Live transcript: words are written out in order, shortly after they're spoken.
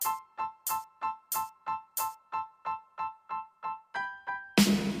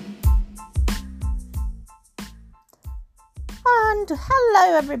And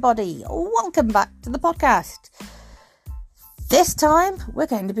hello everybody, welcome back to the podcast. This time we're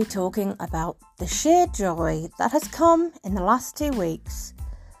going to be talking about the sheer joy that has come in the last 2 weeks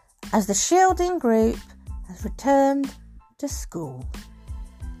as the Shielding group has returned to school.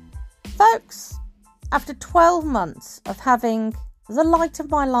 Folks, after 12 months of having the light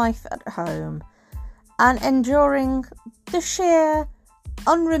of my life at home and enduring the sheer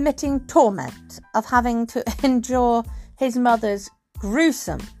unremitting torment of having to endure his mother's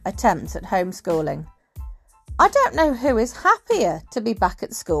gruesome attempts at homeschooling, I don't know who is happier to be back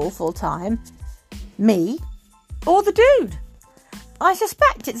at school full time, me or the dude. I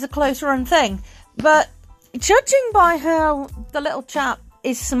suspect it's a close run thing, but judging by how the little chap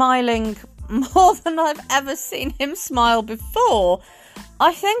is smiling more than I've ever seen him smile before,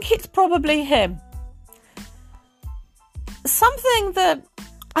 I think it's probably him. Something that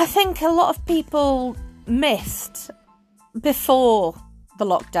I think a lot of people missed before the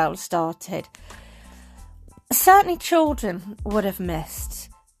lockdown started, certainly children would have missed.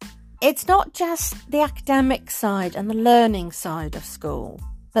 It's not just the academic side and the learning side of school,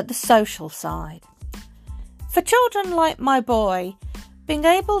 but the social side. For children like my boy, being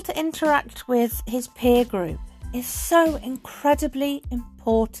able to interact with his peer group is so incredibly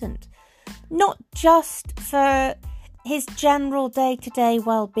important, not just for his general day-to-day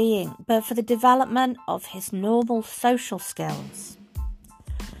well-being, but for the development of his normal social skills.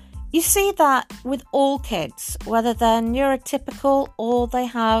 You see that with all kids, whether they're neurotypical or they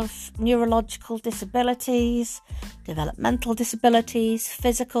have neurological disabilities, developmental disabilities,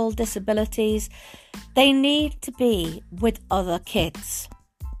 physical disabilities, they need to be with other kids.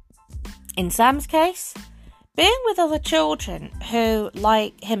 In Sam's case, being with other children who,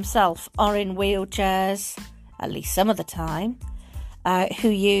 like himself, are in wheelchairs, at least some of the time, who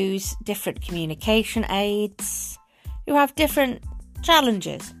use different communication aids, who have different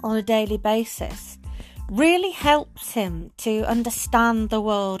challenges on a daily basis, really helps him to understand the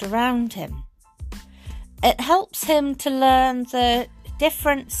world around him. It helps him to learn that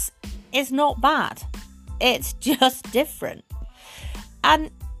difference is not bad, it's just different.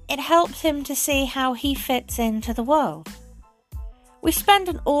 And it helps him to see how he fits into the world. We spend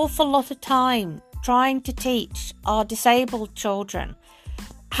an awful lot of time trying to teach our disabled children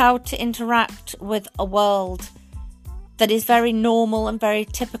how to interact with a world that is very normal and very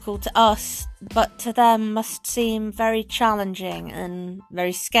typical to us, but to them must seem very challenging and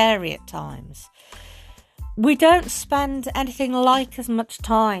very scary at times. We don't spend anything like as much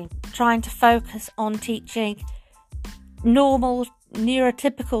time trying to focus on teaching normal,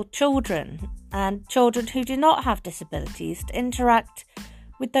 neurotypical children and children who do not have disabilities to interact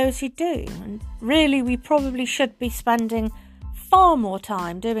with those who do. And really, we probably should be spending far more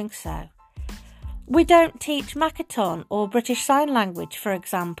time doing so. We don't teach Makaton or British Sign Language, for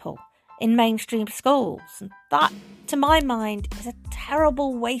example, in mainstream schools. And that, to my mind, is a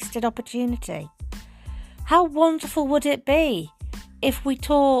terrible wasted opportunity. How wonderful would it be if we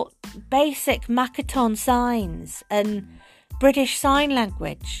taught basic Makaton signs and British Sign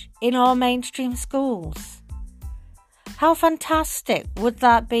Language in our mainstream schools? How fantastic would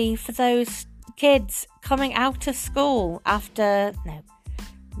that be for those kids coming out of school after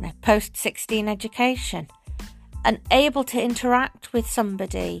post-16 education and able to interact with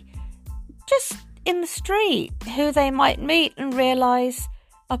somebody just in the street who they might meet and realise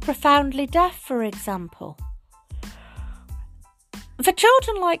are profoundly deaf, for example. For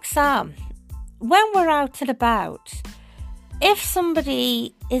children like Sam, when we're out and about, if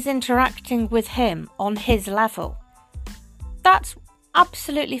somebody is interacting with him on his level, that's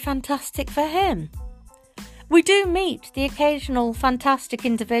absolutely fantastic for him. We do meet the occasional fantastic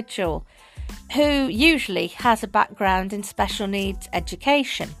individual who usually has a background in special needs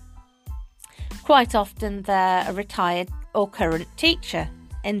education. Quite often they're a retired or current teacher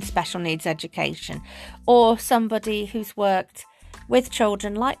in special needs education, or somebody who's worked with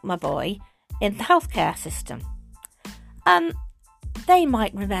children like my boy in the healthcare system. And they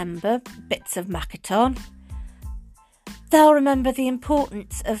might remember bits of Makaton. They'll remember the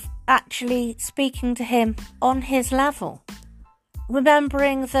importance of actually speaking to him on his level,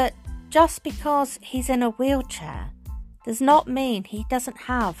 remembering that just because he's in a wheelchair does not mean he doesn't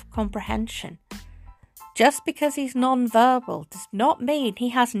have comprehension. Just because he's non-verbal does not mean he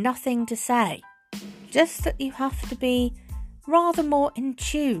has nothing to say, just that you have to be rather more in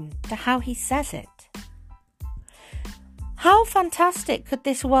tune to how he says it. How fantastic could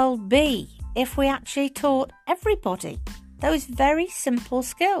this world be if we actually taught everybody those very simple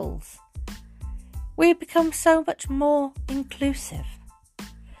skills? We become so much more inclusive.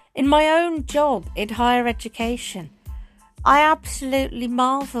 In my own job in higher education, I absolutely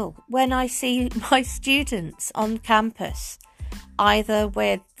marvel when I see my students on campus, either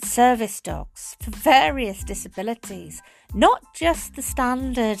with service dogs for various disabilities, not just the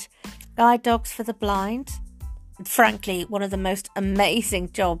standard guide dogs for the blind, frankly, one of the most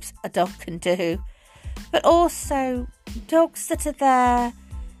amazing jobs a dog can do, but also dogs that are there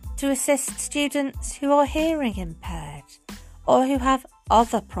to assist students who are hearing impaired or who have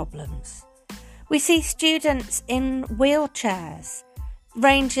other problems. We see students in wheelchairs,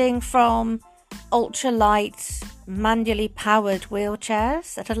 ranging from ultralight, manually powered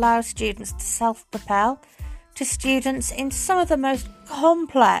wheelchairs that allow students to self-propel, to students in some of the most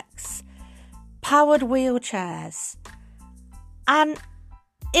complex powered wheelchairs. And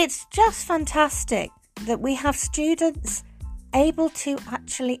it's just fantastic that we have students able to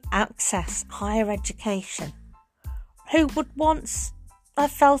actually access higher education who would once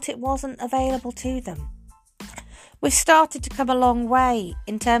have felt it wasn't available to them. We've started to come a long way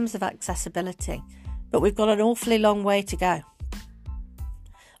in terms of accessibility, but we've got an awfully long way to go.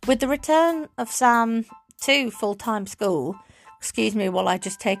 With the return of Sam to full-time school, excuse me while I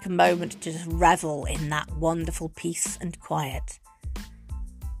just take a moment to just revel in that wonderful peace and quiet.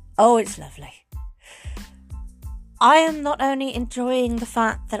 Oh, it's lovely. I am not only enjoying the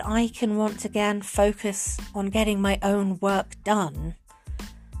fact that I can once again focus on getting my own work done,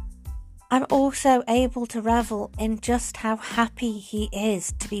 I'm also able to revel in just how happy he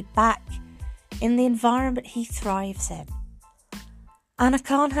is to be back in the environment he thrives in. And I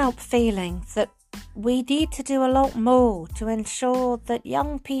can't help feeling that we need to do a lot more to ensure that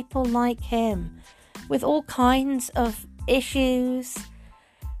young people like him, with all kinds of issues,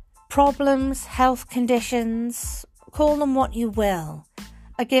 problems, health conditions, call them what you will,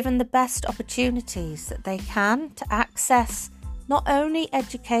 are given the best opportunities that they can to access not only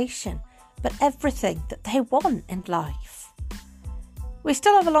education, but everything that they want in life. We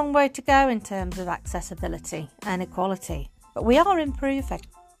still have a long way to go in terms of accessibility and equality, but we are improving.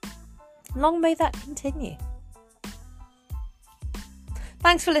 Long may that continue.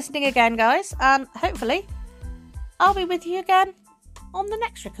 Thanks for listening again, guys, and hopefully I'll be with you again on the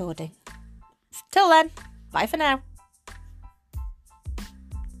next recording. Till then, bye for now.